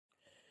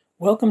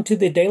Welcome to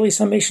the Daily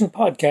Summation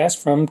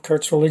podcast from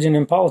Kurt's Religion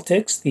and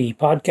Politics. The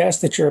podcast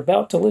that you're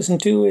about to listen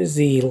to is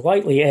the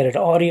lightly edited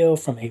audio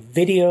from a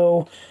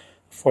video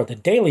for the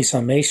Daily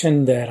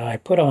Summation that I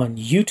put on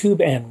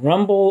YouTube and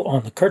Rumble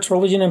on the Kurt's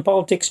Religion and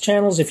Politics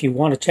channels. If you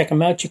want to check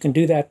them out, you can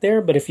do that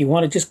there. But if you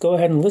want to just go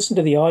ahead and listen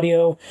to the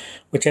audio,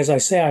 which, as I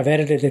say, I've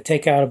edited to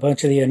take out a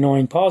bunch of the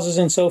annoying pauses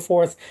and so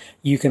forth,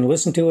 you can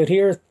listen to it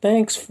here.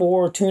 Thanks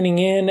for tuning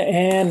in.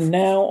 And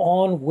now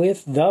on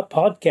with the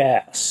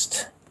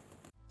podcast.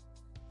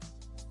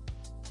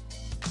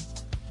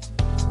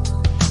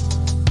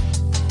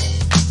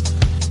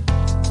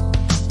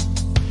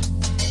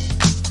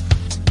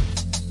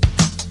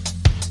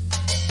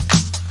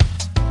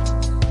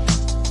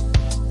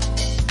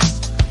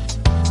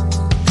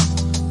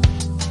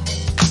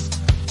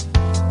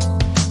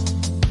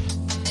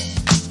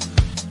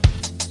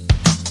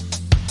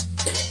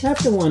 I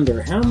have to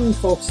wonder how many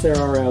folks there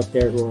are out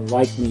there who are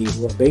like me,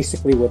 who are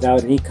basically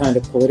without any kind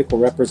of political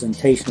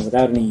representation,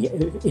 without any,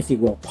 if you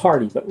will,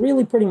 party, but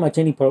really pretty much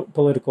any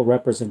political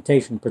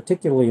representation,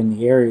 particularly in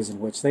the areas in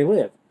which they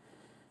live.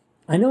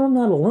 I know I'm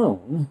not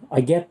alone,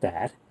 I get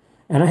that,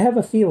 and I have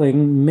a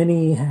feeling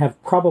many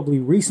have probably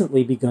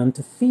recently begun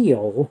to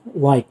feel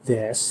like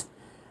this,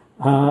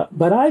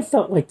 but I've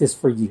felt like this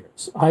for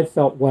years. I've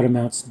felt what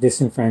amounts to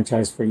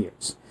disenfranchised for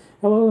years.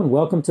 Hello and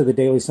welcome to the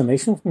Daily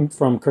Summation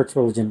from Kurt's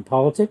Religion and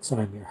Politics.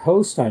 I'm your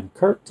host. I'm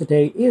Kurt.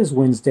 Today is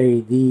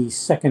Wednesday, the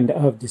 2nd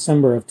of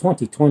December of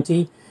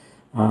 2020.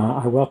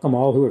 I welcome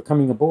all who are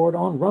coming aboard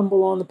on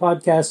Rumble, on the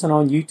podcast, and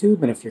on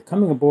YouTube. And if you're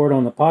coming aboard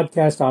on the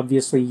podcast,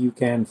 obviously you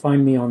can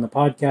find me on the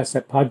podcast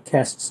at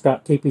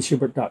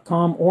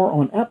podcasts.kpschubert.com or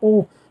on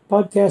Apple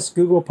Podcasts,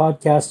 Google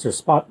Podcasts, or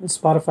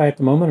Spotify at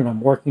the moment. And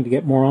I'm working to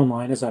get more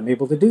online as I'm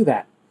able to do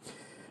that.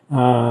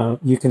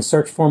 You can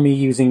search for me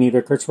using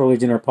either Kurt's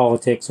Religion or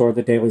Politics or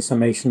the Daily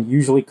Summation.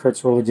 Usually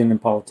Kurt's Religion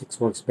and Politics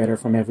works better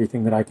from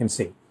everything that I can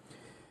see.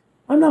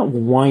 I'm not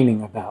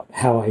whining about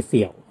how I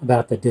feel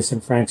about the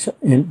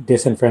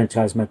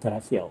disenfranchisement that I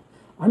feel.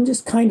 I'm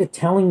just kind of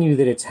telling you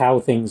that it's how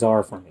things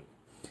are for me.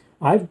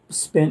 I've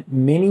spent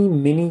many,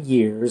 many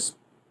years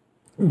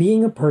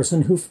being a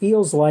person who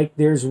feels like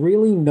there's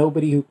really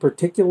nobody who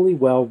particularly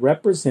well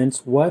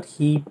represents what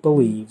he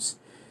believes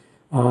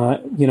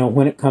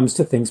when it comes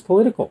to things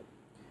political.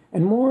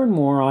 And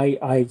more,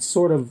 I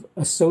sort of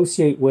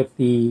associate with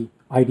the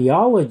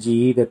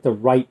ideology that the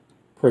right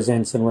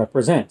presents and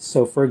represents.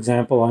 So, for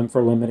example, I'm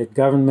for limited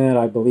government.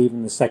 I believe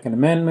in the Second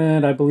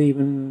Amendment. I believe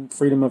in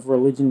freedom of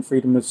religion,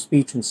 freedom of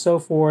speech, and so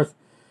forth.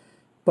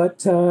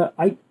 But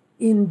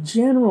in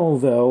general,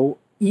 though,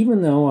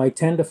 even though I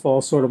tend to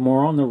fall sort of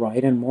more on the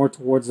right and more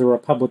towards the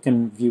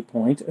Republican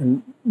viewpoint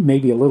and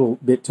maybe a little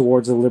bit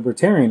towards the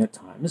libertarian at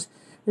times,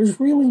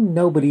 there's really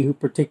nobody who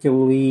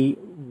particularly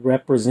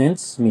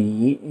represents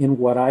me in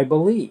what I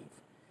believe.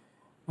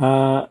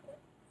 And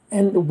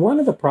one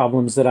of the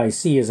problems that I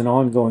see as an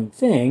ongoing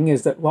thing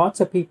is that lots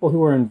of people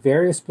who are in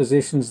various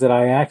positions that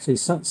I actually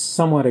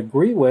somewhat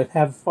agree with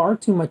have far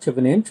too much of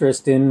an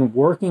interest in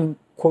working,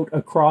 quote,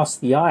 across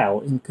the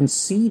aisle, in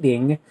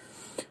conceding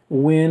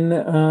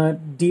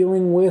when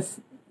dealing with,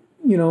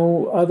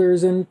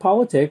 others in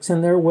politics,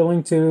 and they're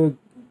willing to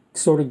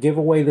sort of give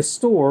away the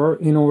store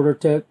in order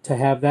to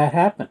have that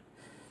happen.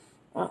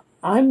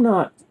 I'm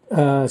not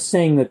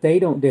saying that they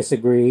don't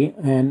disagree,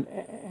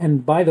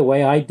 and by the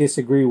way, I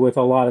disagree with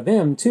a lot of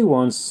them too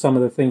on some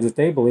of the things that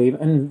they believe.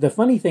 And the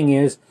funny thing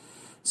is,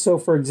 so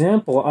for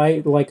example,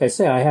 I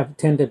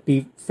tend to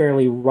be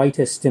fairly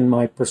rightist in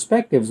my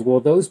perspectives. Well,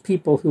 those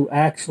people who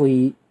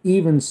actually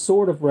even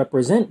sort of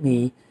represent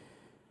me,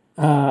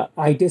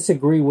 I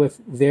disagree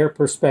with their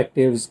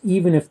perspectives,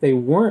 even if they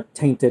weren't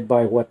tainted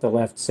by what the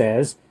left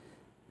says.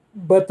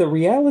 But the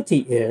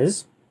reality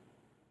is,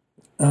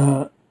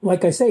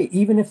 like I say,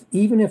 even if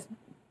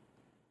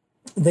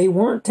they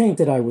weren't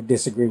tainted, I would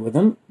disagree with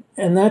them.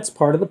 And that's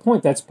part of the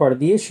point. That's part of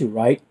the issue,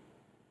 right?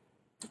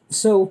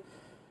 So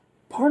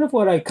part of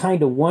what I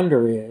kind of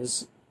wonder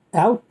is,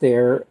 out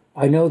there,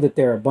 I know that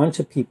there are a bunch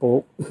of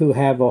people who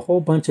have a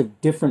whole bunch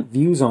of different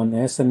views on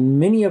this.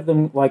 And many of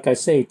them, like I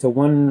say, to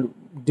one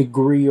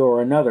degree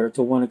or another,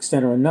 to one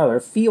extent or another,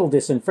 feel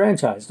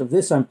disenfranchised. Of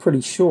this, I'm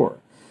pretty sure.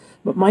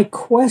 But my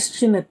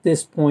question at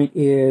this point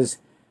is,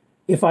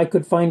 if I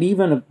could find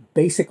even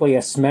basically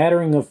a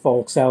smattering of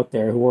folks out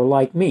there who are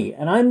like me,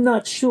 and I'm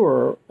not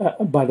sure,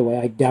 by the way,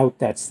 I doubt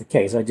that's the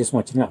case. I just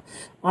want you to know.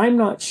 I'm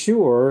not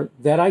sure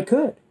that I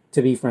could,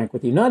 to be frank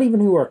with you. Not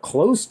even who are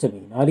close to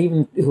me, not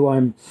even who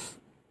I'm,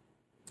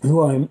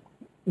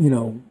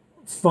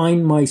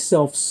 find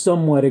myself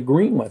somewhat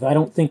agreeing with. I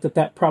don't think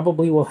that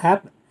probably will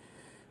happen.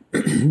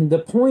 The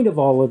point of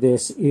all of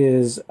this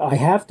is I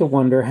have to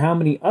wonder how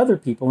many other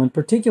people, and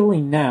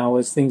particularly now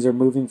as things are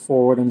moving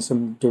forward in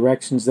some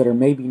directions that are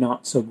maybe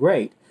not so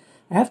great,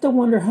 I have to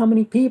wonder how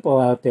many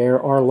people out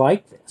there are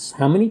like this.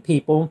 How many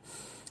people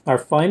are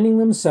finding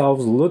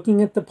themselves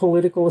looking at the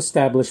political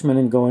establishment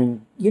and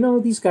going,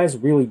 these guys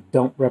really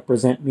don't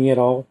represent me at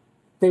all.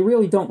 They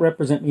really don't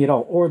represent me at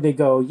all. Or they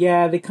go,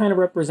 yeah, they kind of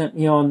represent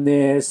me on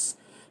this.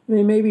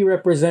 they maybe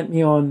represent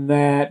me on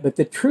that, but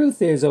the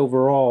truth is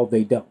overall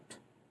they don't.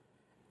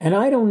 And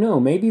I don't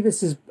know, maybe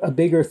this is a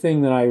bigger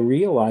thing than I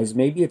realize.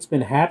 Maybe it's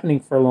been happening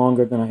for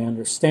longer than I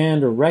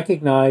understand or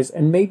recognize,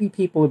 and maybe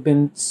people have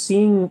been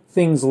seeing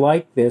things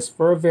like this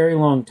for a very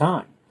long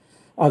time.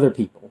 Other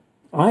people.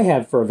 I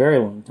have for a very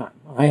long time.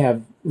 I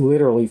have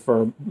literally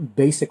for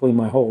basically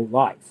my whole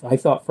life. I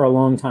thought for a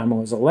long time I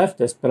was a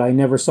leftist, but I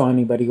never saw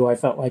anybody who I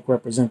felt like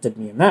represented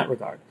me in that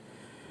regard.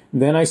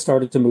 Then I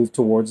started to move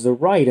towards the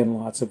right in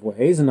lots of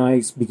ways, and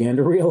I began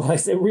to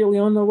realize that really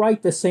on the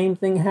right, the same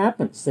thing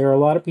happens. There are a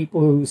lot of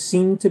people who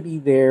seem to be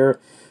there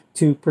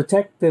to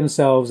protect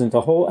themselves and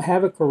to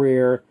have a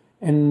career,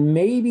 and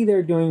maybe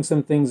they're doing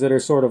some things that are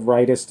sort of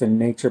rightist in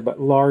nature,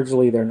 but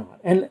largely they're not.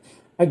 And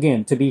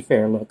again, to be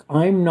fair, look,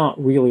 I'm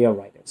not really a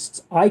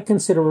rightist. I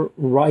consider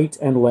right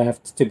and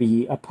left to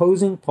be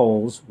opposing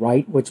poles,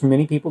 right, which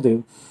many people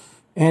do,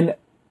 and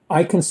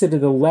I consider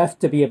the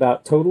left to be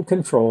about total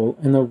control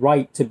and the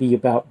right to be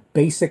about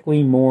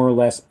basically more or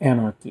less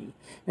anarchy.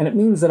 And it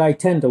means that I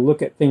tend to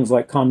look at things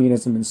like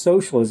communism and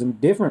socialism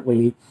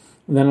differently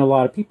than a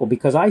lot of people,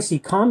 because I see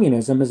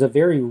communism as a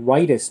very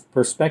rightist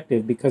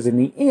perspective, because in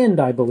the end,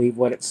 I believe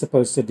what it's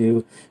supposed to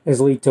do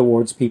is lead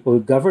towards people who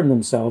govern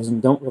themselves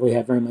and don't really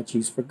have very much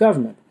use for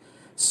government.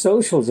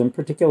 Socialism,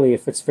 particularly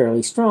if it's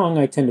fairly strong,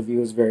 I tend to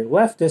view as very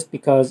leftist,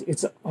 because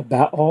it's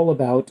all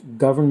about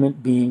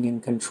government being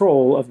in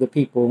control of the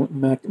people,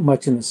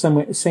 much in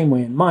the same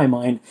way in my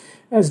mind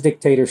as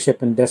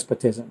dictatorship and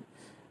despotism.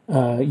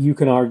 You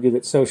can argue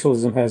that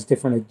socialism has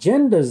different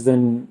agendas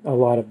than a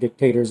lot of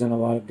dictators and a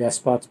lot of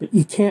despots, but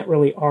you can't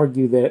really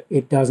argue that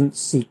it doesn't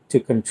seek to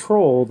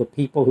control the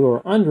people who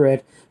are under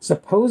it,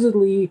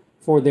 supposedly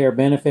for their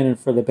benefit and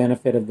for the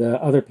benefit of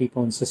the other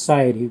people in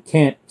society who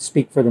can't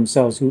speak for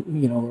themselves,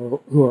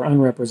 who are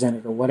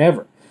unrepresented or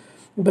whatever.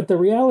 But the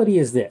reality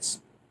is this: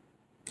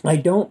 I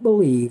don't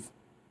believe,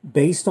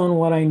 based on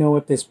what I know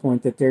at this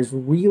point, that there's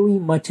really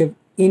much of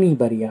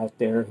anybody out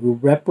there who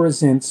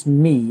represents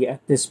me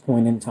at this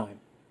point in time.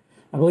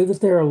 I believe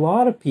that there are a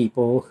lot of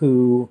people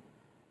who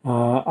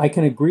I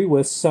can agree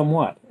with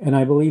somewhat, and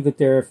I believe that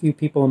there are a few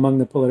people among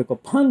the political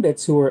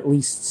pundits who are at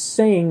least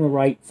saying the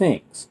right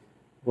things.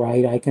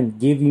 Right? I can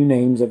give you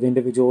names of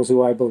individuals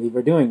who I believe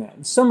are doing that,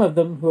 and some of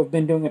them who have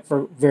been doing it for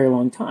a very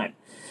long time.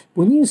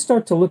 When you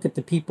start to look at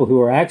the people who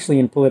are actually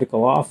in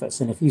political office,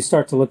 and if you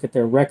start to look at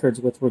their records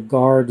with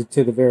regard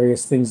to the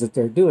various things that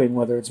they're doing,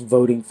 whether it's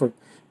voting for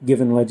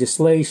given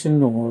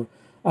legislation or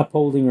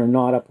upholding or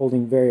not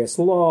upholding various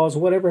laws,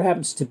 whatever it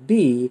happens to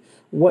be,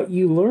 what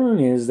you learn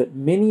is that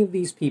many of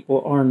these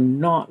people are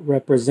not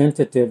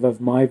representative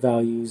of my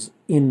values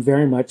in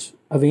very much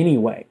of any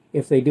way.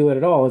 If they do it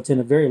at all, it's in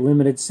a very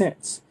limited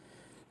sense,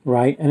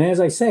 right? And as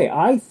I say,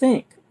 I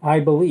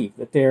believe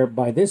that there,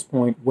 by this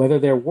point, whether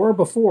there were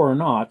before or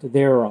not,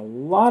 there are a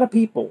lot of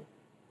people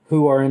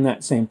who are in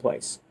that same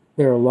place.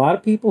 There are a lot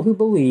of people who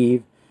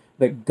believe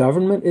that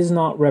government is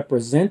not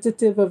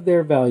representative of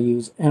their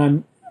values.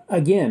 And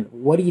again,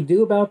 what do you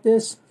do about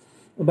this?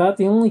 About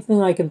the only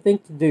thing I can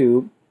think to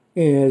do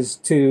is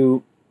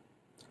to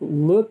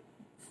look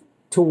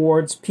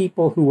towards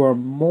people who are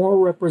more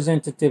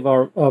representative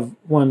of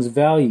one's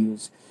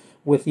values,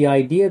 with the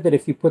idea that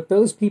if you put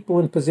those people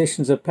in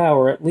positions of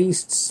power, at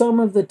least some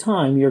of the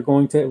time you're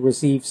going to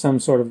receive some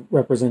sort of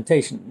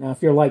representation. Now,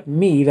 if you're like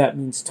me, that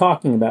means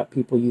talking about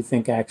people you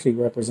think actually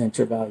represent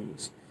your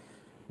values,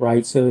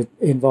 right? So it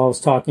involves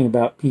talking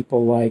about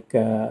people like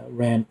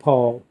Rand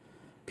Paul,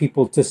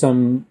 people to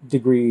some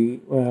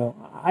degree. Well,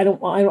 I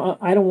don't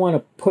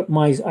want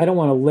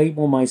to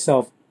label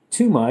myself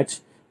too much.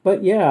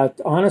 But yeah,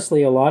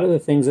 honestly, a lot of the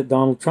things that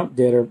Donald Trump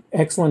did are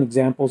excellent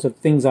examples of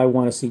things I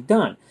want to see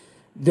done.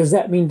 Does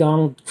that mean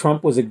Donald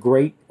Trump was a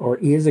great or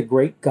is a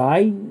great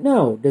guy?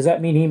 No. Does that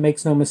mean he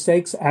makes no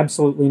mistakes?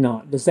 Absolutely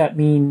not. Does that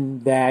mean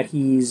that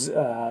he's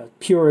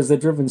pure as the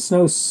driven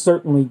snow?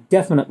 Certainly,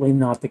 definitely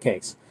not the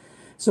case.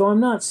 So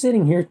I'm not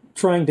sitting here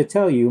trying to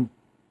tell you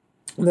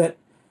that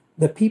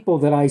the people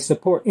that I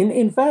support.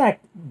 In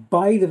fact,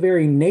 by the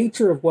very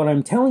nature of what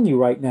I'm telling you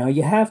right now,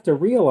 you have to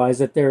realize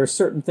that there are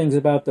certain things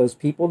about those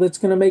people that's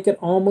going to make it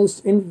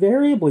almost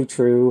invariably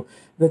true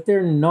that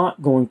they're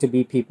not going to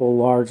be people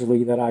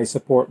largely that I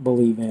support,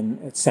 believe in,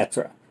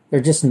 etc.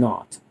 They're just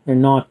not. They're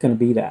not going to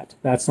be that.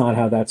 That's not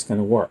how that's going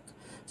to work.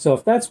 So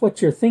if that's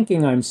what you're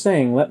thinking I'm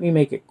saying, let me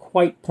make it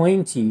quite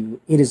plain to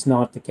you. It is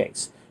not the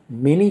case.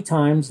 Many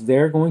times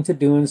they're going to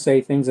do and say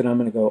things that I'm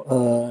going to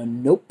go,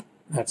 nope.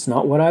 That's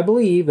not what I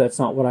believe. That's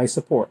not what I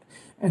support.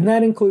 And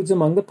that includes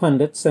among the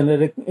pundits, and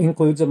it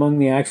includes among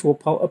the actual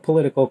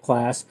political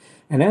class.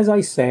 And as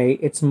I say,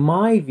 it's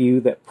my view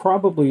that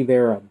probably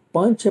there are a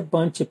bunch of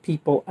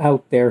people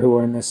out there who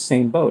are in this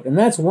same boat. And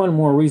that's one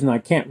more reason I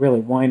can't really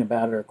whine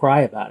about it or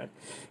cry about it,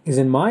 is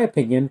in my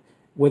opinion,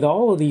 with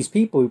all of these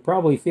people who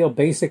probably feel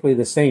basically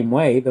the same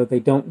way, though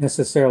they don't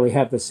necessarily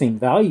have the same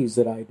values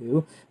that I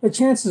do, the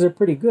chances are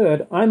pretty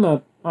good I'm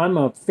a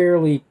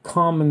fairly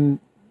common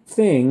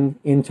thing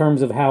in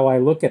terms of how I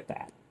look at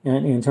that,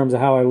 and in terms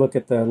of how I look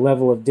at the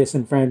level of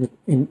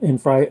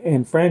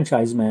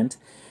disenfranchisement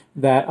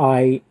that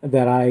I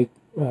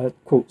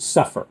quote,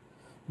 suffer,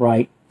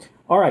 right?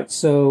 All right,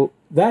 so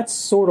that's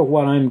sort of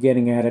what I'm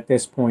getting at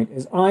this point,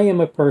 is I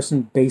am a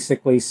person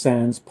basically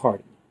sans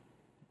party.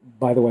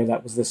 By the way,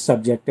 that was the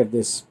subject of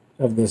this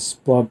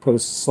blog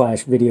post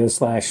slash video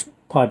slash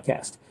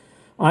podcast.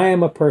 I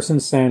am a person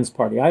sans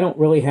party. I don't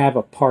really have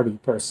a party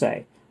per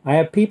se. I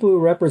have people who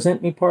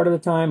represent me part of the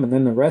time, and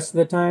then the rest of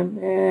the time,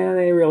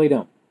 they really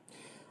don't.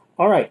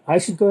 All right, I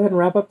should go ahead and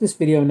wrap up this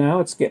video now.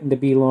 It's getting to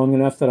be long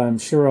enough that I'm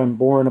sure I'm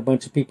boring a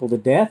bunch of people to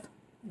death.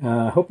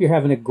 Hope you're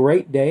having a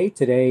great day.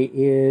 Today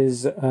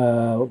is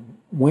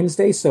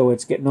Wednesday, so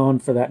it's getting on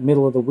for that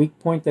middle of the week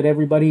point that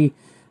everybody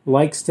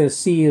likes to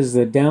see as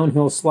the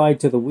downhill slide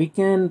to the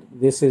weekend.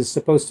 This is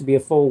supposed to be a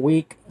full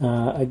week.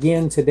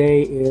 Again,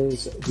 today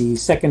is the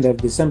 2nd of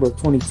December of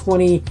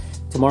 2020.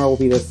 Tomorrow will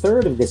be the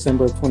 3rd of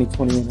December of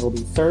 2020, and it'll be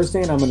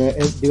Thursday, and I'm going to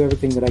do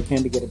everything that I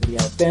can to get a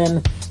video out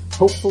then.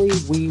 Hopefully,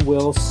 we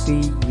will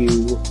see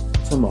you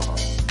tomorrow.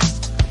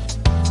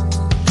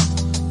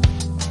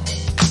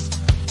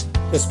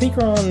 The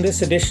speaker on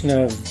this edition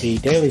of the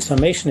Daily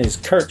Summation is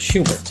Kurt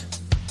Schubert.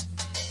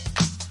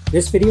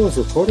 This video is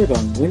recorded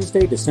on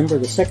Wednesday, December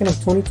the 2nd of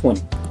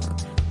 2020.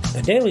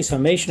 The Daily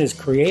Summation is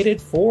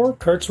created for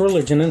Kurt's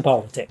Religion and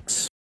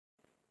Politics.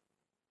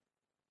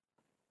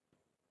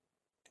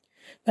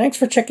 Thanks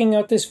for checking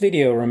out this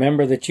video.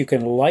 Remember that you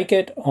can like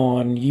it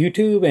on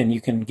YouTube and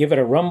you can give it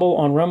a rumble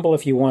on Rumble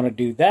if you want to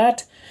do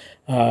that.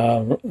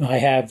 I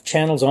have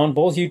channels on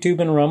both YouTube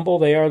and Rumble.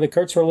 They are the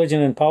Kurt's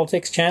Religion and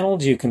Politics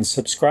channels. You can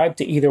subscribe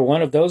to either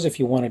one of those if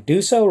you want to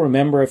do so.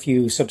 Remember, if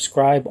you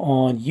subscribe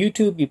on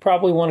YouTube, you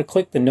probably want to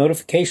click the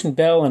notification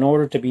bell in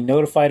order to be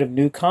notified of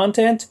new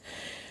content.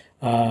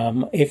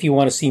 If you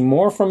want to see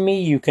more from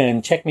me, you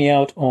can check me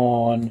out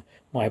on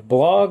my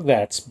blog.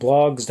 That's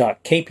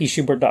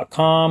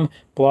blogs.kpschubert.com,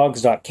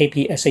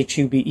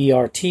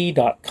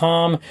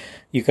 blogs.kpschubert.com.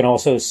 You can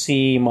also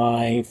see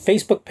my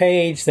Facebook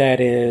page.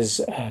 That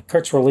is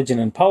Kurt's Religion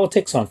and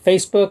Politics on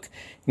Facebook. You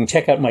can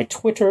check out my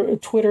Twitter,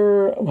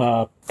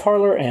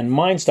 Parler, and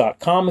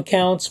Minds.com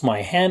accounts.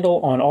 My handle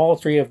on all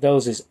three of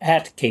those is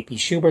at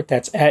kpschubert.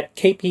 That's at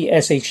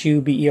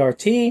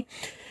kpschubert.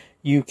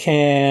 You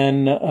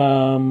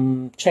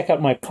can check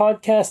out my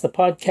podcast. The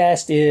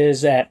podcast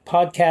is at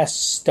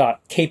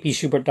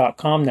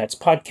podcasts.kpschubert.com. That's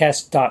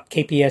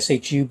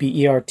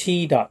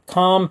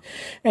podcast.kpschubert.com.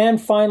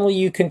 And finally,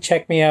 you can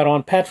check me out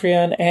on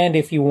Patreon. And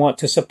if you want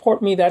to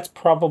support me, that's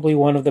probably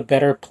one of the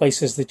better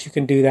places that you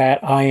can do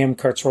that. I am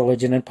Kurt's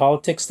Religion and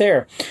Politics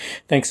there.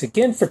 Thanks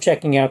again for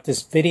checking out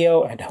this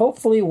video, and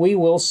hopefully we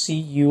will see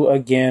you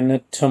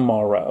again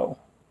tomorrow.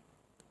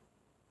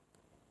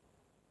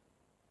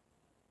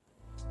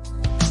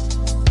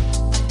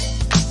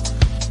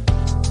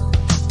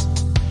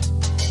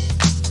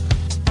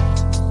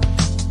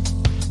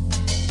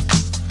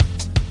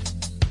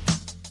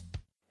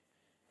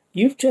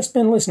 You've just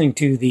been listening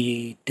to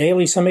the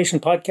Daily Summation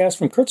podcast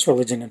from Kurt's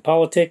Religion and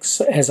Politics.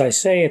 As I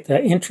say at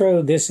the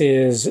intro, this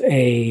is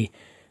a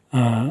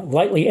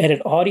lightly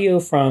edited audio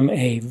from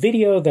a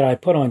video that I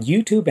put on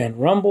YouTube and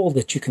Rumble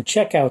that you can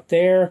check out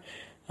there.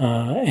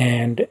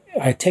 And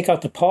I take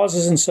out the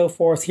pauses and so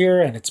forth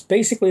here, and it's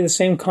basically the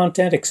same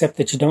content except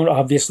that you don't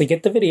obviously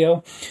get the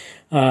video.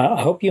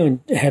 I hope you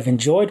have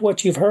enjoyed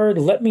what you've heard.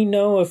 Let me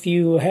know if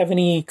you have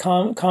any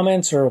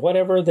comments or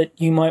whatever that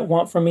you might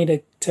want from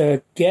me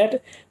to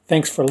get.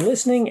 Thanks for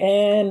listening,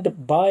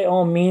 and by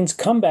all means,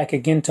 come back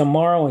again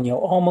tomorrow, and you'll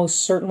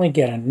almost certainly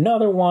get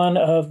another one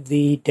of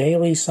the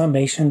Daily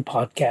Summation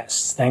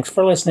podcasts. Thanks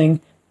for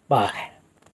listening. Bye.